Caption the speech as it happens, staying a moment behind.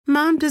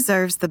Mom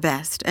deserves the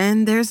best,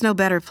 and there's no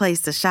better place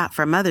to shop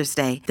for Mother's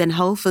Day than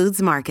Whole Foods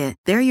Market.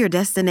 They're your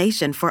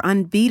destination for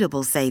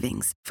unbeatable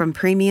savings, from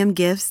premium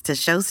gifts to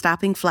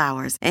show-stopping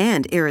flowers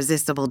and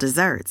irresistible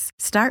desserts.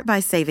 Start by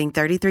saving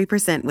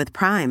 33% with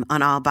Prime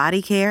on all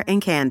body care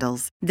and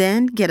candles.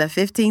 Then get a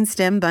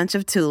 15-stem bunch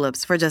of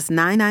tulips for just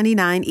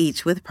 $9.99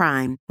 each with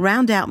Prime.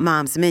 Round out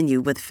Mom's menu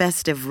with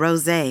festive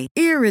rosé,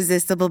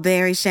 irresistible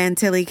berry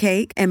chantilly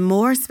cake, and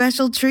more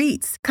special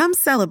treats. Come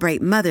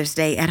celebrate Mother's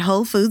Day at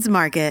Whole Foods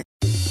Market.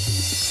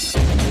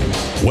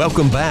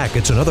 Welcome back.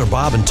 It's another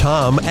Bob and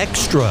Tom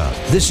Extra.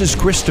 This is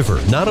Christopher.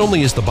 Not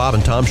only is the Bob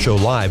and Tom Show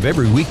live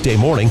every weekday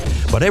morning,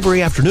 but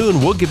every afternoon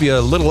we'll give you a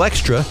little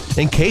extra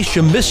in case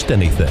you missed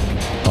anything.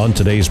 On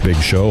today's big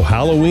show,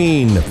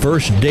 Halloween,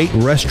 first date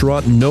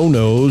restaurant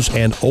no-nos,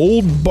 and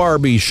old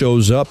Barbie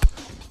shows up.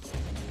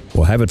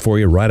 We'll have it for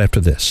you right after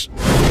this.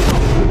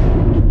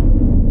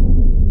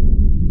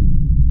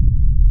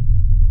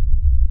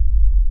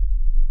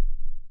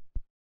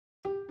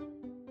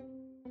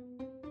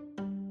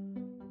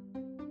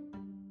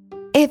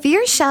 If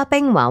you're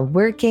shopping while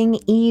working,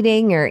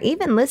 eating, or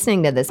even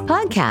listening to this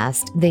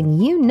podcast,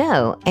 then you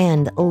know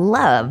and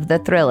love the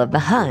thrill of the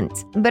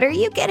hunt. But are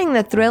you getting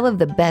the thrill of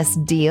the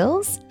best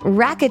deals?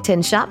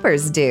 Rakuten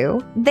shoppers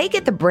do. They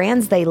get the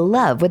brands they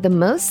love with the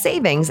most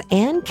savings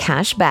and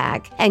cash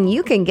back. And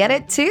you can get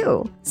it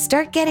too.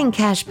 Start getting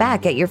cash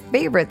back at your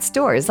favorite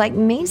stores like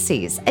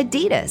Macy's,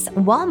 Adidas,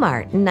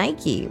 Walmart,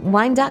 Nike,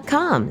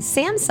 Wine.com,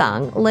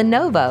 Samsung,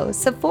 Lenovo,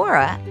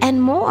 Sephora,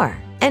 and more.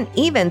 And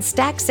even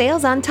stack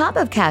sales on top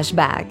of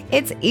cashback.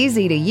 It's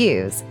easy to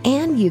use,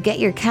 and you get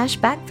your cash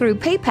back through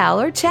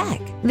PayPal or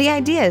check. The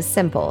idea is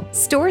simple.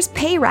 Stores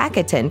pay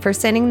Rakuten for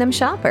sending them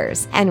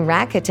shoppers, and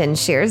Rakuten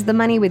shares the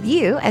money with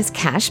you as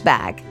cash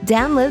back.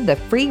 Download the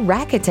free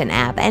Rakuten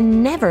app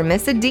and never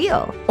miss a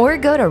deal. Or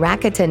go to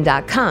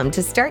Rakuten.com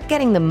to start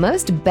getting the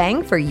most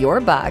bang for your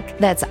buck.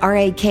 That's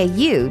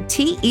Rakuten.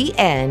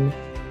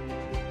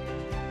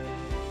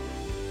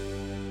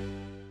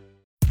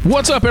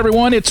 What's up,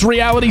 everyone? It's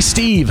Reality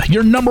Steve,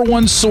 your number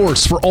one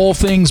source for all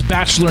things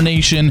Bachelor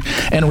Nation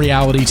and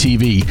reality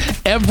TV.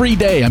 Every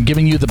day, I'm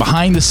giving you the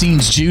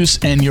behind-the-scenes juice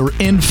and your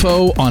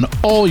info on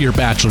all your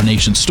Bachelor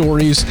Nation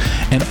stories,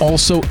 and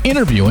also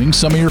interviewing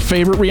some of your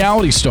favorite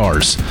reality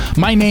stars.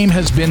 My name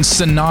has been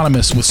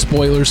synonymous with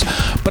spoilers,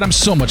 but I'm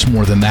so much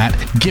more than that.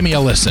 Give me a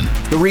listen.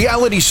 The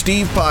Reality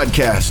Steve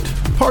Podcast,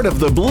 part of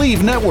the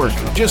Believe Network.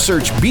 Just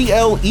search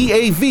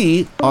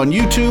BLEAV on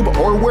YouTube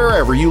or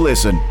wherever you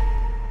listen.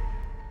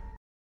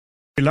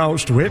 We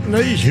lost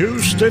Whitney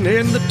Houston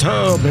in the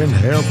tub and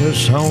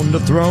Elvis on the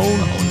throne.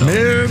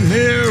 Mirror,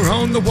 mirror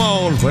on the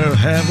wall, where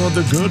have all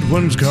the good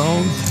ones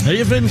gone?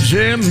 Even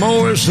Jim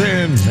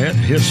Morrison met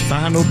his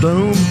final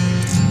doom,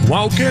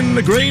 walking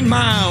the Green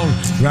Mile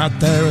right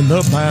there in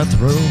the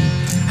bathroom.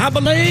 I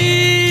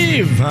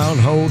believe I'll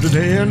hold it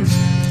in.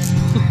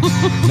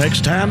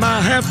 Next time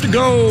I have to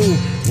go,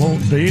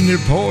 won't be near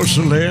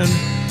porcelain.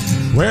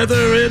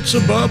 Whether it's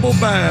a bubble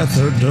bath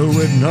or do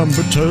it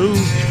number 2,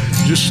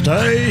 just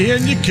stay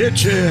in your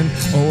kitchen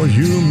or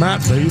you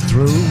might be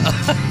through.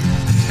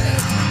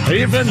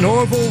 Even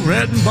Orville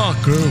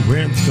Redenbacher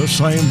went the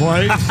same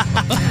way.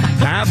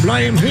 I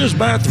blame his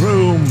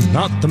bathroom,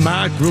 not the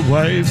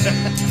microwave.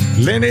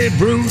 Lenny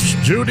Bruce,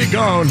 Judy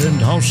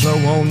Garland also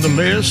on the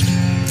list.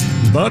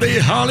 Buddy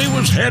Holly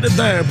was headed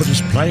there, but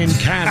his plane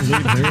kindly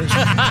missed.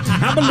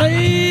 I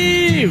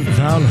believe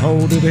I'll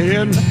hold it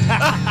in.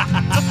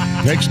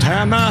 Next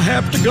time I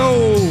have to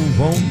go,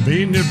 won't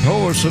be near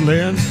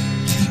porcelain.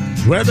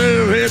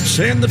 Whether it's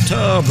in the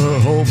tub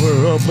or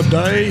over a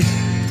bidet,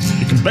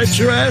 you can bet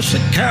your ass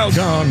that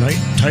Calgon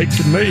ain't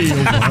taking me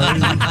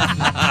away.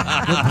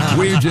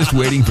 We're just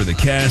waiting for the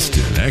cast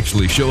to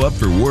actually show up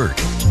for work.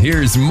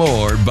 Here's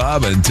more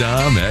Bob and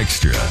Tom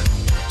Extra.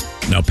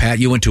 Now, Pat,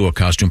 you went to a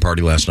costume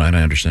party last night,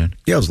 I understand.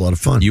 Yeah, it was a lot of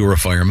fun. You were a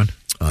fireman?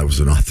 I was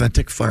an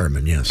authentic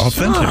fireman, yes.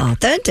 Authentic? Oh,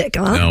 authentic,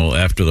 huh? Now,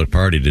 after the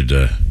party, did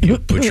you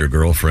put your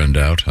girlfriend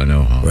out? I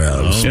know. Well,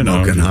 it was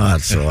smoking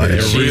hot, so I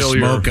had to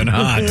smoking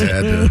hot.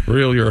 Had to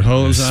reel your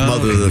hose out.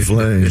 Smother the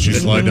flame. Did she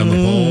slide down the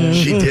pole?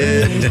 She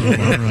did.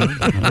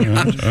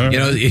 You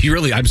know, you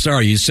really, I'm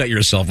sorry, you set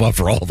yourself up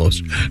for all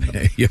those.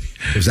 It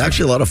was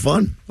actually a lot of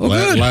fun. Oh,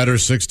 good. Ladder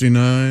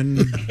 69.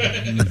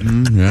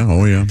 Mm-hmm. Yeah,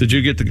 oh yeah. Did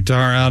you get the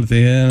guitar out at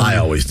the end? I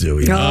always do.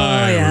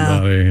 Yeah.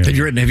 Oh, yeah.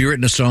 Have you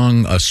written a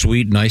song, a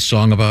sweet, nice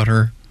song about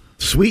her?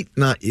 Sweet,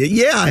 not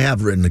yeah. I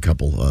have written a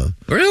couple.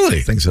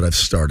 Really? Things that I've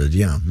started.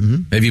 Yeah.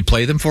 Mm-hmm. Have you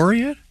played them for her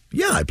yet?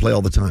 Yeah, I play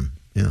all the time.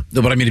 Yeah.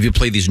 No, but I mean, have you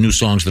played these new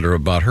songs that are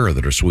about her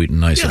that are sweet and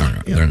nice?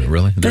 Yeah, They're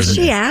really? Does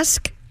she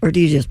ask, or do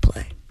you just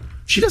play?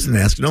 She doesn't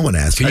ask. No one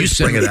asks. Can I you just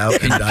bring it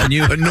out and I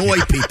annoy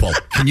people.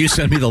 Can you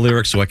send me the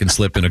lyrics so I can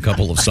slip in a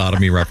couple of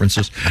sodomy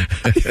references?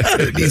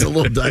 It needs a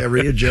little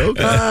diarrhea joke.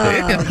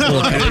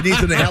 It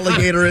needs an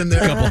alligator in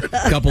there.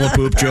 Couple of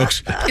poop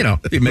jokes. You know,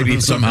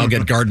 maybe somehow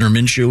get Gardner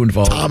Minshew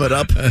involved. Tom it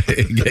up.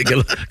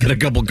 Get a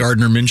couple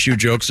Gardner Minshew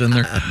jokes in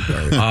there.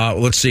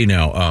 Let's see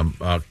now.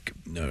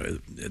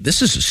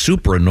 this is a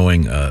super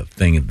annoying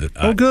thing.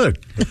 That good.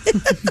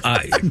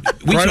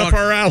 We right talk, up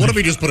our alley. What if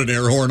we just put an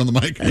air horn on the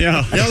mic?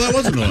 Yeah. Yeah, that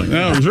was annoying.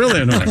 That was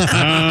really annoying.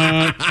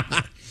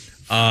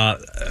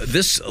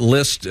 This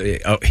list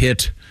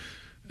hit.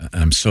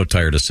 I'm so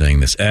tired of saying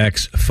this.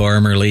 X,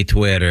 formerly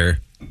Twitter.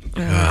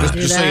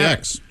 Just say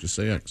X. Just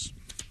say X.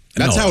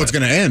 That's how it's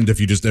going to end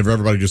if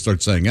everybody just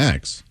starts saying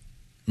X.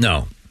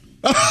 No.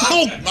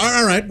 Oh,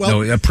 all right.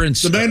 Well, no,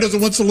 Prince. The man doesn't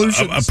want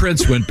solutions. A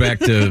Prince went back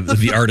to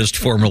the artist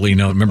formerly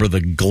known. Remember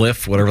the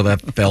glyph, whatever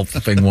that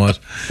thing was.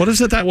 What is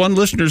it that one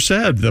listener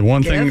said? The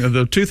one thing,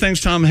 the two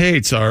things Tom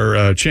hates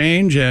are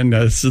change and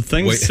the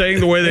things staying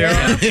the way they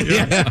are.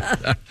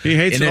 Yeah. He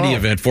hates in it any all.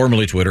 event.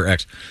 Formerly Twitter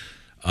X.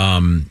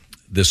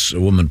 This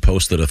woman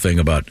posted a thing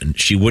about and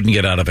she wouldn't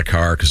get out of the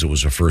car because it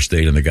was her first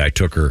date, and the guy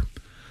took her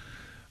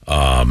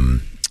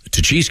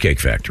to Cheesecake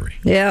Factory.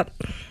 Yep.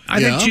 I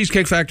think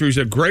Cheesecake Factory is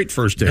a great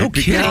first date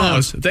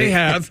because they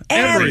have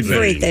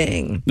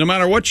everything. No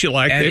matter what you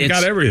like, they've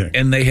got everything.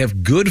 And they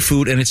have good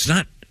food, and it's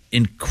not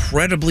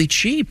incredibly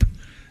cheap.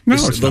 No,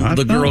 it's not.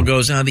 The girl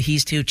goes,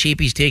 he's too cheap.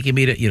 He's taking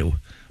me to,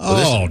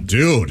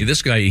 dude.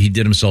 This guy, he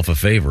did himself a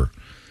favor.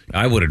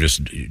 I would have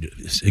just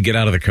get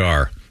out of the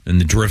car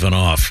and driven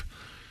off.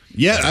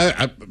 Yeah,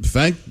 I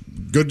thank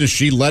goodness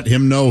she let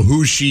him know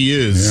who she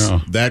is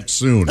that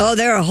soon. Oh,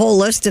 there are a whole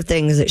list of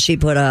things that she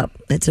put up.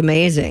 It's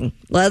amazing.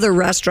 Other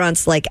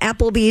restaurants like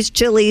Applebee's,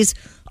 Chili's,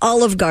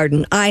 Olive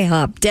Garden,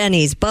 IHOP,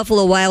 Denny's,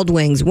 Buffalo Wild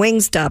Wings,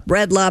 Wingstop,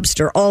 Red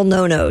Lobster, all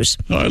no-nos.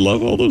 I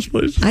love all those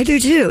places. I do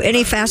too.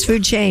 Any fast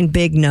food chain,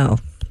 big no.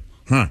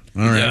 Huh.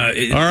 All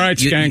right. All right,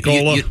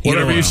 Skankola.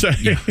 Whatever you say.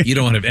 You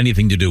don't have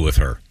anything to do with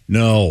her.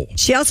 No.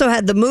 She also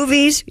had the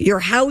movies, your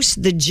house,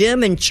 the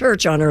gym, and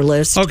church on her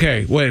list.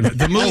 Okay, wait a minute.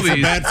 The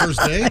movie. Bad first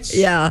dates?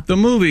 Yeah. The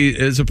movie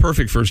is a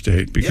perfect first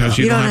date because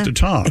you don't have to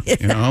talk,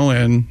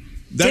 and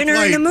dinner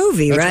and a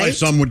movie, that's right?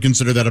 That's why some would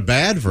consider that a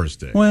bad first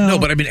date. well, No,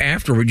 but I mean,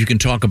 afterward, you can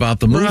talk about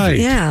the movie. Right.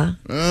 Yeah.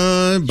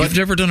 But You've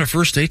never done a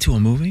first date to a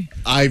movie?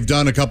 I've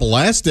done a couple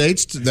last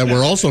dates that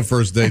were also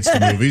first dates to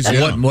movies.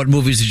 Yeah. What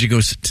movies did you go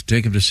to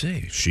take him to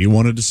see? She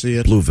wanted to see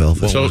it. Blue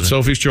Velvet. so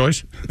Sophie's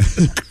Choice.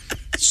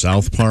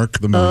 South Park,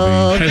 the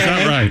movie. Is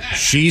that right?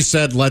 She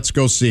said, let's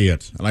go see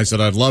it. And I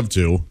said, I'd love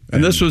to.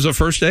 And this was a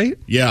first date?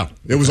 Yeah.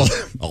 It was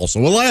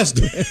also a last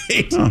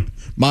date.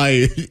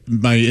 My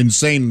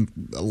insane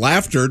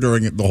laughter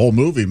during the whole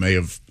movie may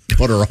have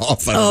put her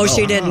off. I don't know.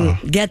 She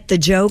didn't get the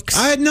jokes?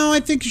 I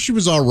think she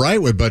was all right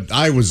with, but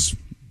I was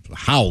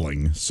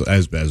howling,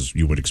 as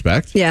you would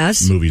expect.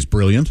 Yes. The movie's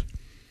brilliant.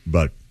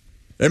 But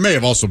it may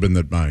have also been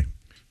that my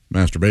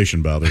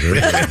masturbation bothered her.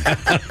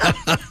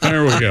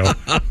 There we go.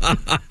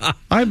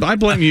 I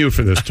blame you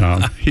for this,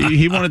 Tom.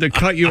 He wanted to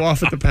cut you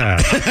off at the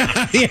pass.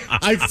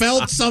 I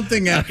felt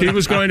something after. He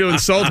was going to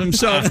insult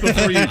himself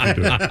before you could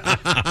do it.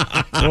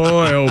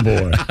 Boy, oh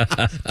boy.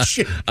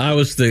 I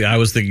was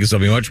thinking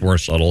something much more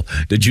subtle.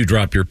 Did you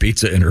drop your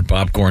pizza in her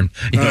popcorn?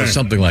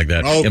 Something like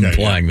that,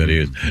 implying that he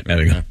was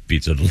having a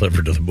pizza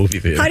delivered to the movie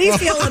theater. How do you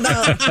feel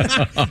about...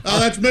 Oh,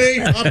 that's me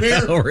up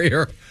here. Over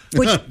here.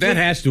 That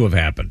has to have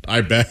happened.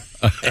 I bet.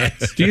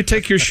 Do you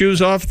take your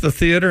shoes off at the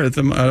theater at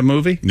the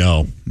movie?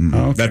 No.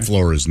 Oh, okay. That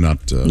floor is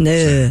not...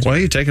 No. Well,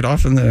 you take it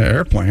off in the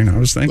airplane, I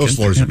was thinking. Those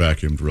floors are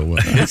vacuumed real well.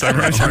 Is that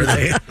right? Are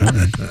they?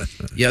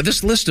 Yeah,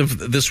 this list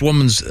of this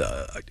woman's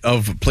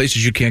of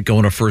places you can't go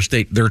on a first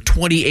date. There are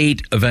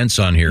 28 events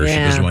on here she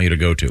doesn't want you to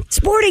go to.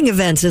 Sporting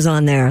events is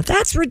on there.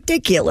 That's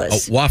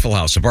ridiculous. Waffle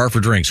House, a bar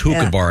for drinks,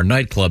 hookah bar,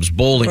 nightclubs,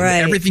 bowling.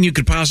 Right. Everything you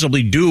could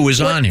possibly do is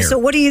on here. So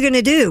what are you going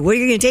to do? What are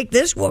you going to take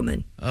this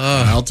woman?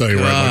 I'll tell you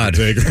where I'd like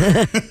to take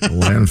her.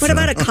 What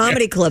about a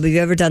comedy club? Have you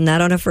ever done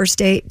that on a first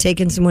date?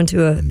 Taking someone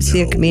to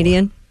see a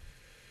comedian?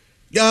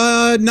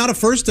 Not a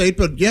first date,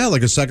 but yeah,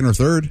 like a second or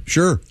third.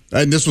 Sure.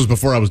 And this was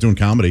before I was doing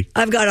comedy.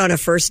 I've got on a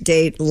first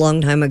date a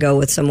long time ago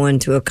with someone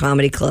to a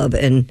comedy club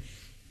and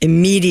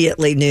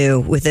immediately knew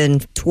within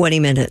 20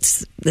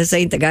 minutes, this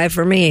ain't the guy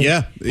for me.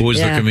 Yeah. Who was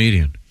the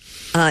comedian?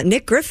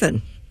 Nick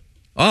Griffin.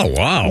 Oh,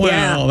 wow.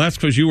 Well, that's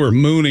because you were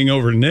mooning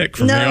over Nick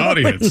from the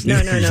audience. No.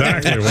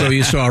 Exactly. So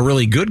you saw a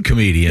really good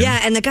comedian. Yeah,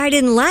 and the guy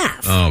didn't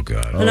laugh. Oh,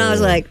 God. And I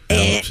was like,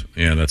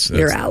 Yeah, that's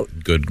you're out.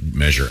 Good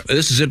measure.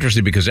 This is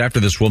interesting because after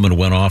this woman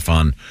went off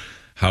on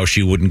how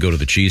she wouldn't go to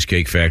the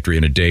Cheesecake Factory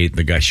in a date,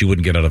 the guy, she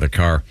wouldn't get out of the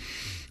car.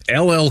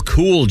 LL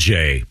Cool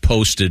J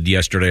posted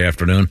yesterday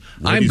afternoon,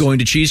 I'm going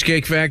to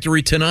Cheesecake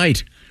Factory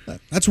tonight.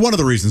 That's one of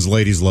the reasons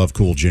ladies love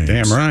Cool James.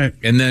 Damn right.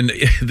 And then,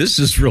 this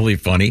is really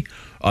funny,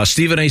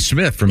 Stephen A.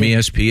 Smith from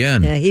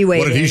ESPN. Yeah, he weighed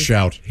What did he in.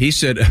 shout? He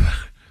said...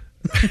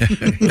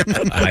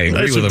 I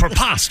agree with him.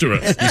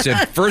 Preposterous. He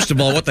said, first of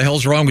all, what the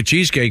hell's wrong with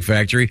Cheesecake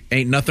Factory?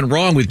 Ain't nothing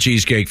wrong with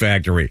Cheesecake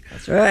Factory.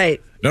 That's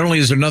right. Not only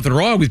is there nothing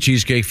wrong with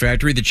Cheesecake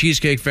Factory, the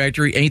Cheesecake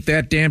Factory ain't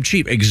that damn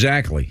cheap.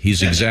 Exactly.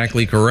 He's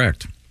exactly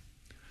correct.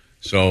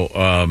 So,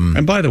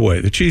 and by the way,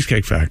 the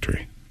Cheesecake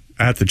Factory,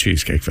 at the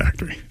Cheesecake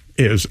Factory,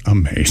 is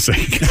amazing.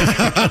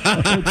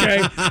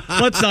 Okay?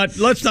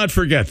 Let's not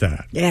forget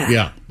that.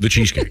 Yeah. The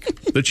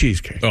cheesecake. The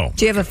cheesecake. Oh.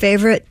 Do you have a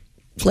favorite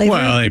flavor?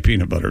 Well,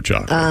 peanut butter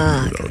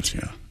chocolate. Those,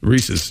 yeah.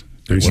 Reese's.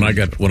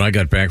 When I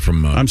got back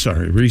from I'm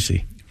sorry, Reese.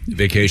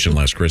 vacation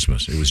last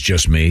Christmas, it was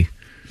just me.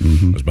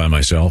 I was by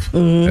myself.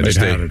 Had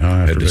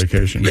to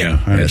vacation.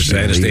 Yeah, I had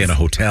to stay in a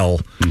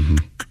hotel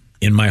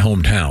in my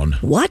hometown.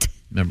 What?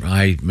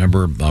 I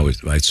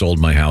sold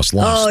my house.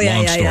 Long story.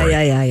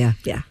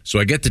 Yeah. So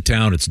I get to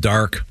town. It's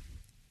dark.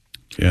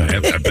 Yeah,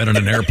 I've been in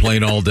an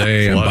airplane all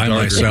day. I'm by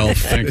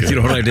myself. You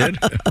know what I did?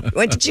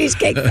 Went to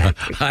Cheesecake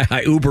Factory.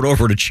 I Ubered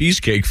over to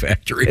Cheesecake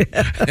Factory,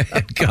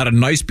 got a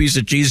nice piece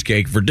of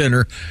cheesecake for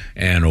dinner,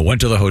 and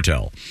went to the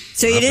hotel.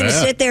 So you didn't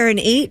sit there and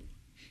eat?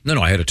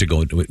 No, I had to go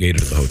and eat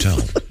it at the hotel.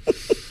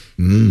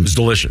 It was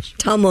delicious.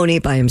 Tom won't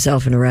eat by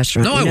himself in a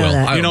restaurant. No, I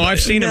will.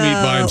 I've seen him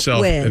eat by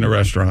himself in a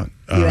restaurant.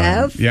 You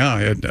have?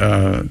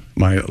 Yeah.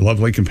 My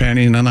lovely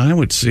companion and I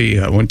went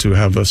to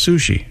have a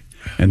sushi.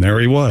 And there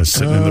he was,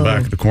 sitting in the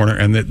back of the corner.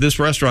 And this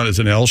restaurant is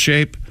an L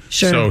shape.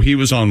 Sure. So he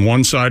was on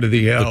one side of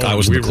the L. I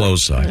was on the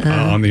closed side.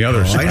 On the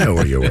other side. I know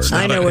where you were. It's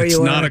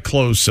not a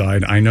closed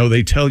side. I know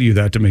they tell you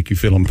that to make you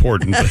feel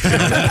important. But they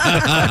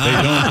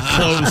don't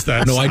close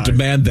that No, side. I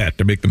demand that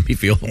to make me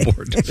feel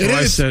important. So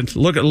I said,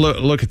 look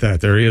at that.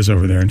 There he is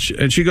over there.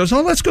 And she goes,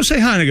 oh, let's go say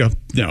hi. And I go,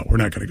 no, we're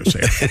not going to go say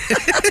hi.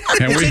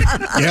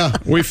 And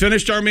we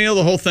finished our meal,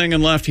 the whole thing,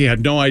 and left. He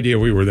had no idea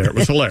we were there. It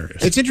was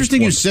hilarious. It's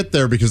interesting you sit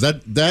there because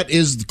that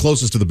is the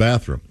closest to the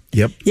bathroom.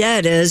 Yep. Yeah,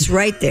 it is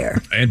right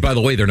there. And by the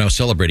way, they're now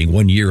celebrating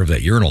 1 year of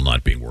that urinal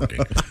not being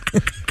working.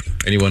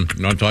 Anyone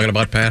know what I'm talking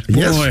about, Pat?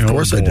 Yes, boy, of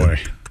course I do.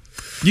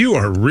 You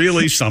are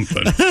really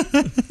something.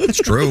 It's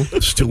true.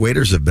 Those two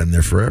waiters have been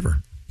there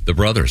forever. The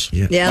brothers.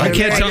 Yeah, I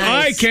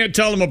can't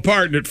tell them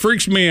apart, and it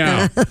freaks me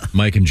out.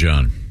 Mike and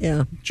John.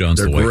 Yeah. John's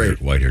They're the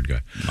white-haired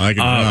guy. Mike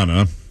and John,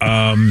 huh?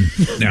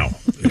 Now,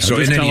 So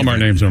just tell them our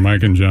names are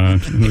Mike and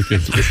John. We'll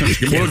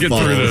get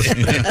through this.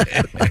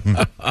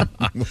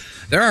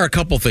 There are a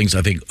couple things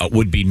I think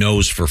would be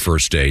no's for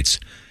first dates.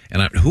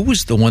 And who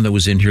was the one that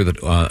was in here that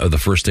the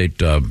first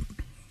date?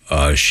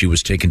 She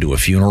was taken to a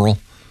funeral.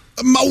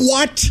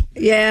 What?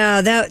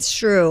 Yeah, that's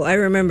true. I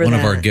remember One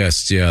that. of our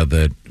guests,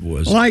 that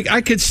was. Like,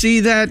 I could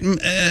see that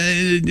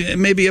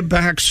maybe a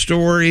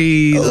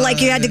backstory.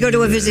 Like you had to go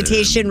to a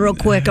visitation real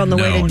quick on the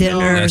way to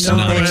dinner. That's or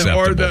something. not acceptable.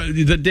 Or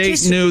the date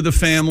Just knew the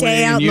family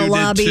stay out and you in the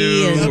lobby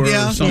did too, and-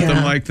 or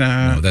something like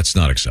that. No, that's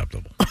not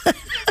acceptable.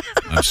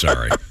 I'm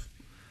sorry.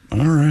 All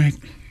right.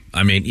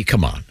 I mean,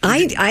 come on.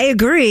 I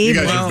agree. You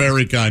guys are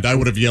very kind. I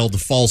would have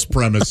yelled false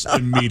premise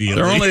immediately.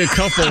 There are only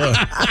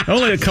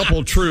a couple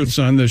of truths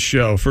on this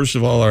show. First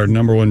of all, our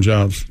number one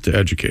job's to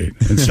educate,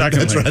 and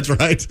secondly, that's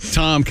right.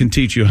 Tom can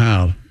teach you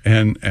how,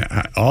 and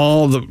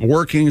all the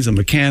workings and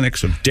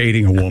mechanics of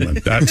dating a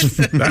woman.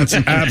 That's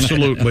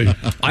absolutely.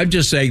 I'm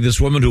just saying, this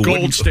woman who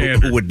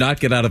would not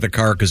get out of the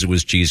car because it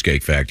was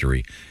Cheesecake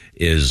Factory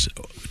is.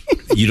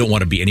 You don't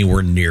want to be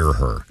anywhere near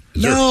her.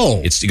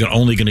 It's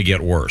only going to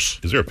get worse.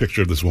 Is there a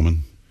picture of this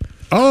woman?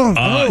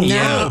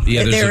 Yeah.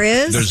 There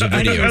is? There's a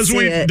video. As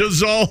we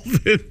dissolve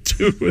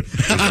into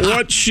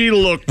what she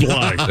looked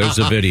like. There's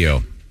a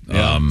video.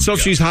 So if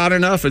she's hot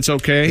enough, it's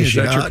okay. Is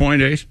that your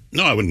point, Ace?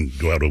 No, I wouldn't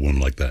go out with a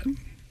woman like that.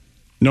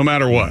 No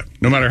matter what?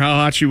 No matter how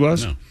hot she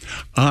was? No.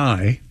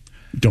 I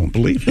don't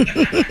believe it.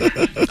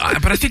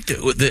 But I think,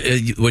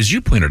 as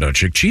you pointed out,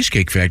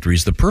 Cheesecake Factory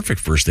is the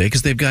perfect first day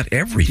because they've got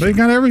everything. They've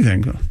got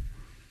everything.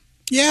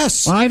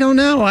 Yes. I don't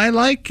know. I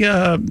like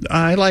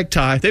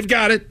Thai. They've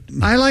got it.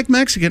 I like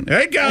Mexican.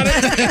 They got it.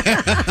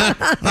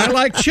 I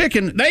like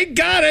chicken. They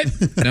got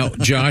it. Now,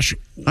 Josh.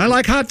 I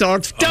like hot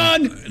dogs.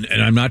 Done.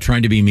 And I'm not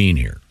trying to be mean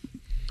here.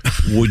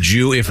 Would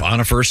you, if on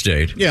a first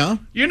date? Yeah.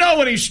 You know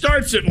when he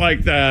starts it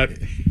like that,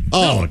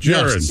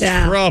 you're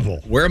in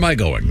trouble. Where am I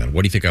going then?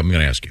 What do you think I'm going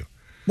to ask you?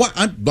 What?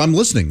 I'm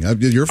listening.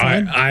 You're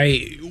fine.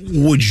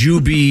 Would you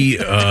be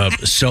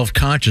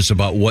self-conscious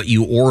about what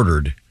you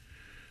ordered?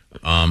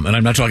 And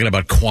I'm not talking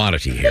about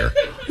quantity here.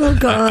 Oh,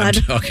 God.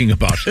 I'm talking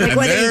about... And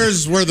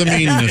there's where the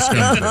meanness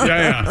comes from.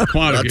 Yeah,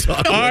 quantity.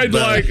 I'd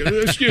like,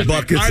 excuse me,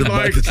 Buckets I'd and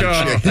like buckets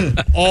of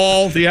chicken.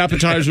 all the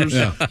appetizers.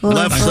 Yeah.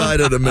 Left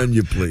side of the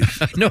menu,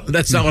 please. No,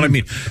 that's not what I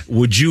mean.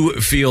 Would you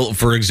feel,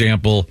 for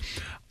example,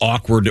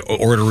 awkward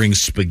ordering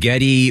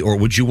spaghetti, or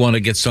would you want to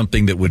get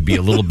something that would be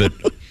a little bit...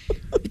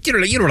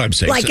 You know what I'm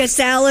saying. Like a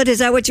salad? Is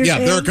that what you're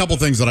saying? Yeah, there are a couple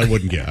things that I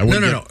wouldn't get.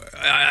 No.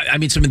 I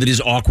mean something that is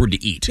awkward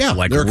to eat. Yeah,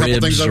 like there are a couple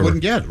ribs things I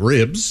wouldn't get.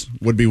 Ribs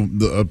would be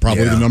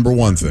probably the number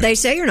one thing. They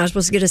say you're not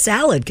supposed to get a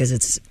salad because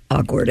it's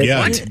awkward.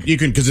 Yeah, you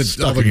can because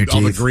it's all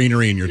the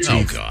greenery in your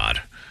teeth. Oh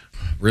God,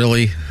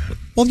 really?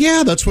 Well,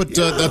 yeah, that's what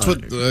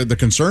the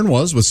concern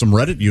was with some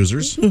Reddit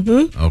users.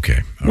 Mm-hmm.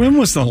 Okay. When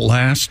was the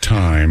last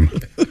time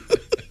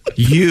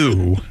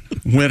you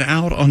went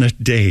out on a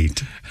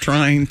date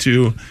trying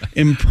to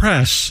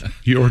impress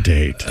your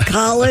date?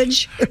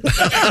 College?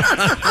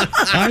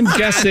 I'm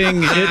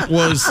guessing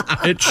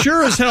it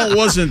sure as hell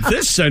wasn't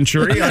this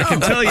century, I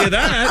can tell you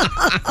that.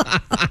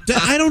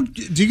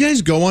 Do you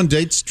guys go on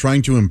dates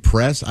trying to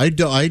impress? I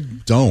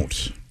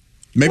don't.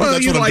 Maybe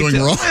that's what I'm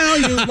doing wrong. Well,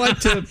 you like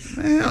to.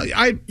 Well,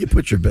 You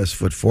put your best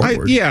foot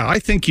forward. I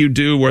think you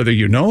do, whether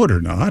you know it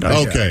or not.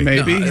 Okay.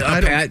 Maybe. No,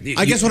 Pat,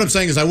 I guess what I'm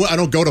saying is I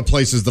don't go to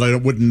places that I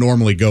wouldn't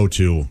normally go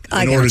to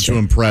in order to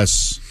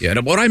impress. Yeah,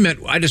 what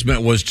I just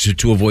meant was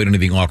to avoid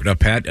anything awkward. Now,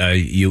 Pat,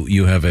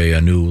 you have a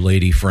new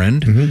lady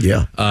friend. Mm-hmm,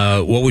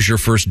 yeah. What was your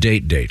first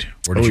date?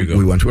 Where did you go?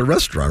 We went to a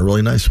restaurant, a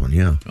really nice one,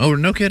 yeah. Oh,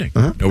 no kidding.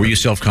 Uh-huh. Were you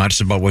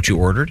self-conscious about what you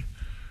ordered?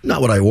 Not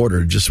what I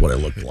ordered, just what I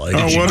looked like.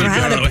 Oh, what Or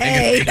how to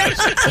pay.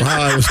 Or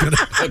how I was going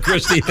to.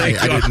 Christy,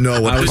 I didn't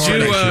know what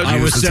card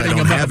I was setting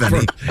him up for.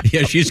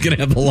 Yeah, she's going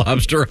to have the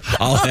lobster.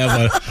 I'll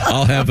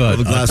have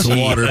a glass of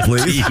water,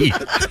 please,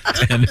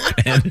 and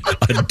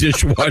a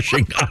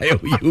dishwashing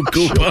IOU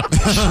coupon.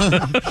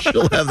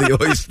 She'll have the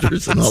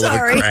oysters and all of the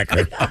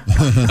cracker.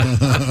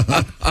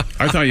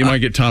 I thought you might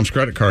get Tom's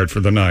credit card for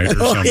the night or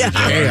something. Yeah.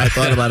 Hey, I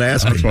thought about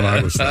asking. That's what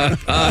I was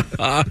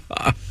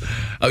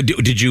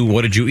thinking.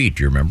 What did you eat?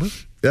 Do you remember?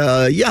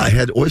 Yeah, I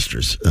had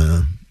oysters.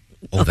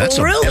 That's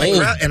really?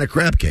 And a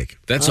crab cake.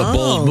 That's a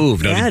bold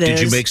move. Now, did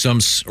you make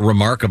some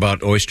remark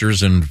about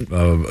oysters and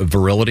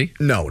virility?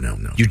 No.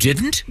 You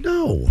didn't?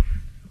 No.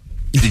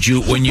 Did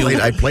you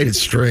I played it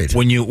straight.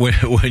 When you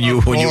ate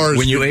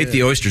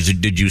the oysters?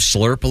 Did you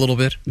slurp a little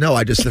bit? No,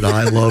 I just said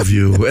I love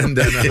you, and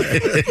then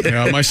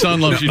yeah, my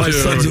son loves you my too.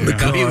 son's in the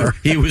car.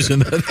 He was in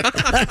the.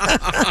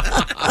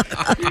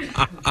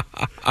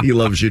 He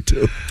loves you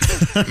too,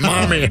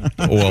 Mommy.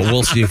 Well,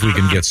 we'll see if we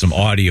can get some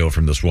audio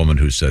from this woman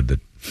who said that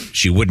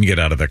she wouldn't get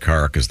out of the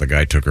car because the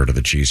guy took her to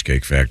the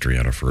Cheesecake Factory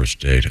on a first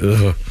date.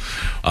 In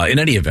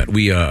any event,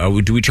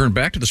 do we turn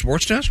back to the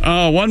sports desk?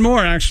 One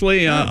more,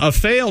 actually. A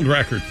failed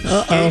record.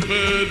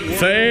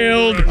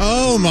 Failed.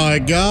 Oh, my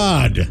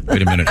God.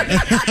 Wait a minute.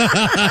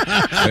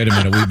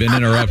 We've been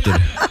interrupted.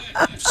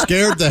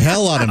 Scared the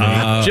hell out of me.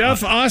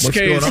 Jeff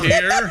Oskay's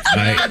here.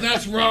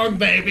 That's wrong,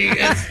 baby.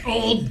 It's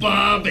old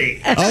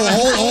Barbie.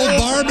 Old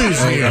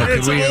Barbie's here.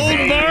 It's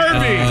old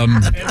Barbie.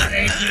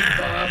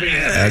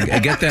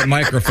 Get that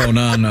microphone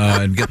on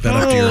and get that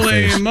up to your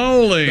face. Holy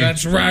moly.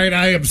 That's right.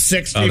 I am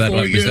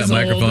 64 years is that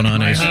microphone old. on?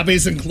 My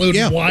hobbies include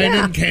wine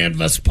and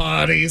canvas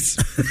parties,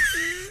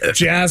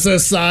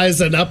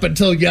 jazzercise, and up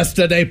until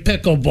yesterday,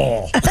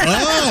 pickleball.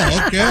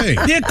 Oh, okay.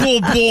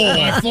 Pickleball.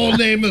 My full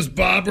name is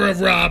Barbara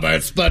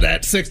Roberts, but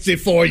at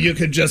 64, you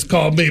can just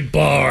call me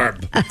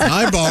Barb.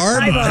 Hi,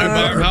 Barb. Hi,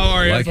 Barb. How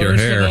are you? Like your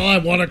First hair. of all, I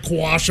want to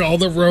quash all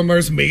the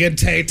rumors. Me and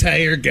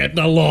Tay-Tay are getting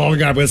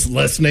along. I was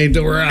listening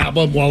to her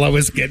album while I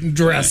was getting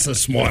dressed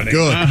this morning.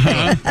 Good.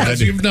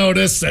 As you've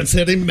noticed, since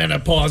hitting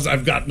menopause,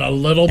 I've gotten a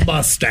little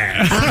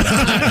mustache.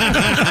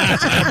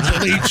 I'm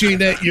bleaching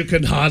it. You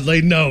can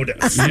hardly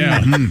notice.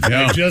 Yeah.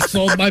 I just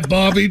sold my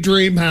Barbie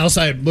dream house.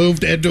 I had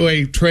moved into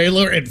a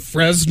trailer in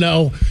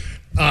Fresno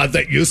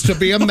that used to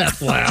be a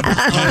meth lab.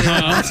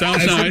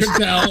 Sounds As nice. you can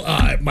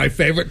tell, my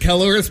favorite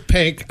color is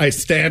pink. I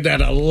stand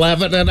at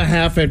 11 and a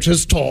half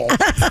inches tall.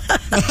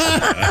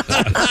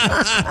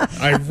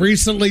 I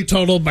recently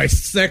totaled my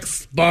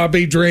 6th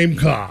Barbie dream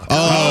car.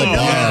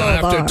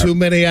 After too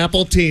many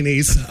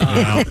Appletinis,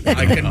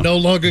 I can no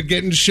longer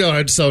get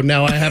insured, so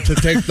now I have to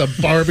take the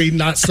Barbie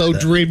not so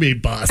dreamy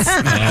bus.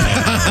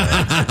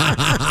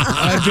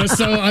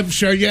 I'm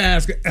sure you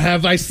ask,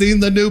 have I seen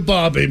the new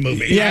Barbie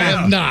movie? Yeah. I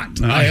have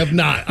not. I have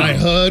not. I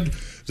heard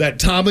that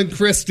Tom and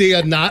Christy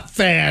are not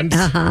fans.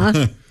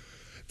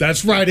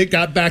 That's right. It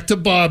got back to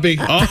Barbie.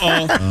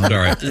 Uh-oh. All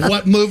right.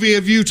 What movie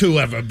have you two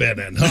ever been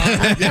in?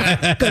 Huh?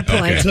 Yeah. Good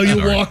point. Okay. Until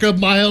you All right. walk a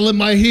mile in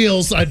my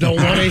heels, I don't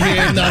want to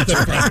hear nothing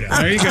from you.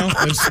 There you go.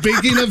 And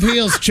speaking of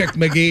heels, Chick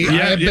McGee,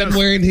 I have been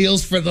wearing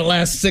heels for the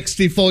last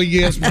 64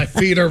 years. My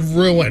feet are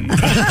ruined.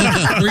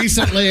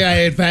 Recently, I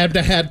have had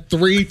to have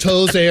 3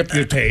 toes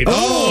amputated.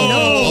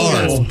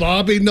 Yes,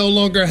 Barbie no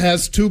longer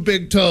has 2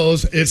 big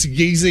toes. It's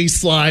Yeezy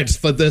slides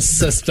for this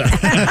sister.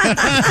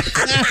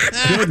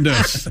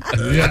 Goodness.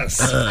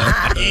 Yes.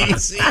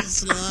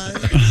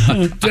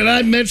 Did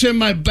I mention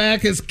my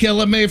back is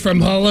killing me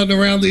from hauling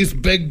around these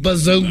big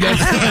bazookas?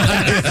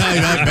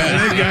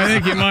 I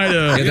think you might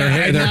have. Yeah, I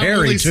they're now hairy,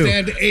 only too.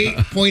 stand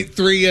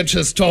 8.3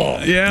 inches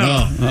tall.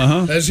 Yeah.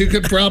 As you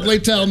can probably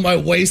tell, my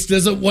waist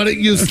isn't what it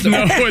used to be.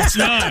 No, it's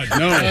not.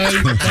 No.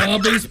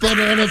 Bobby's put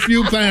on a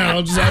few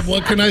pounds.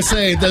 What can I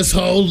say? This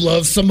hoe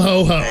loves some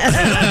ho-ho.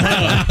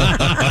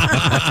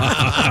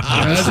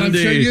 As I'm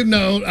sure you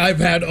know, I've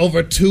had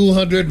over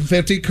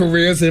 250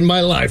 careers in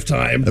my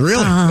lifetime.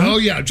 Really? Oh,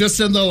 yeah. Just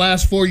in the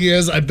last 4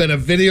 years, I've been a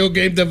video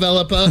game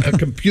developer, a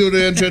computer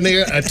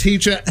engineer, a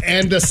teacher,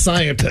 and a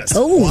scientist.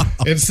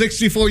 In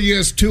 64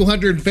 years,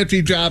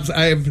 250 jobs,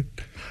 I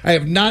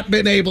have not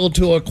been able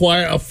to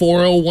acquire a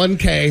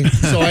 401k,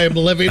 so I am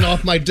living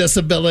off my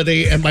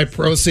disability and my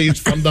proceeds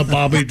from the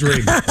Bobby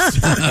Dream.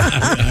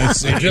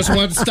 I just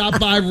want to stop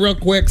by real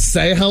quick,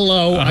 say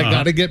hello. I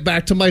got to get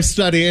back to my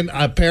studying.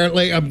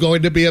 Apparently, I'm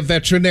going to be a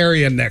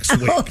veterinarian next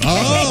week.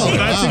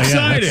 That's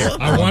exciting.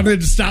 I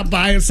wanted to stop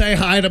by and say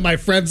hi to my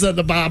friends at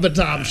the Bob and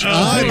Tom Show.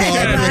 Hi, Barb.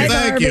 Hi,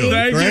 Thank you.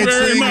 Thank you Great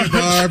very seeing much. you,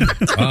 Barb.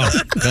 Wow,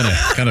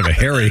 kind of a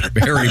hairy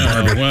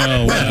Barbie.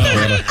 Well.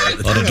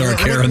 A lot of dark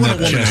hair in that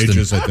chest.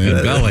 Ages, I that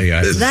thing. Belly.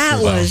 That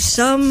was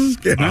some.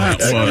 That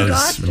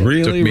was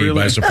really, took me really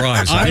by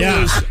surprise.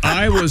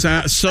 I was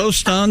so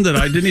stunned that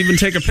I didn't even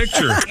take a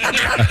picture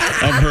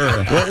of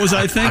her. What was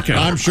I thinking?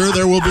 I'm sure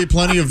there will be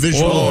plenty of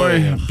visual.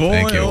 Boy,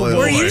 Thank you. oh boy.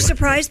 Were you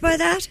surprised by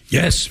that?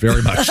 Yes,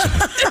 very much so.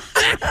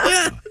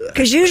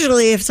 Because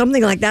usually, if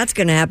something like that's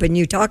going to happen,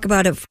 you talk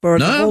about it for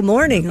the whole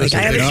morning. Like,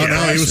 I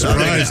No, he was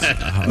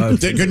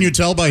surprised. Couldn't you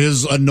tell by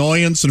his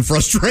annoyance and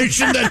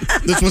frustration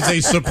that this was a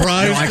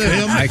surprise to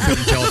him? I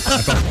couldn't tell.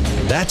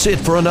 That's it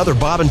for another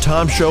Bob and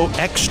Tom Show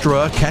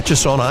Extra. Catch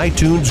us on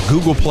iTunes,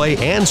 Google Play,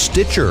 and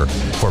Stitcher.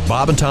 For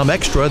Bob and Tom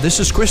Extra, this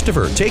is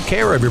Christopher. Take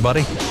care,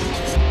 everybody.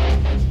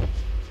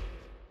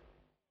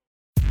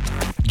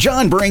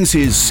 John brings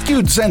his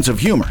skewed sense of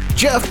humor.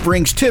 Jeff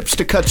brings tips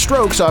to cut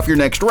strokes off your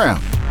next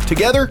round.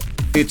 Together,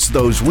 it's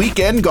those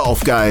weekend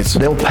golf guys.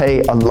 They'll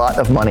pay a lot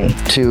of money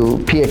to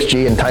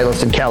PXG and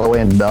Titleist and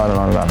Callaway and on and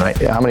on and on, right?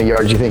 How many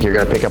yards do you think you're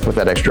going to pick up with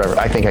that extra driver?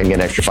 I think I can get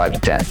an extra 5 to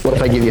 10. What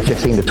if I give you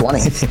 15 to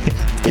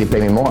 20? You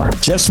pay me more.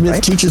 Jeff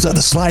Smith teaches on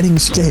a sliding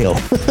scale.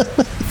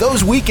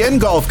 Those Weekend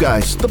Golf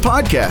Guys, the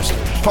podcast,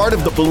 part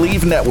of the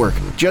Believe Network.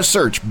 Just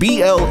search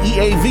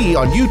BLEAV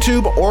on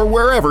YouTube or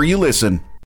wherever you listen.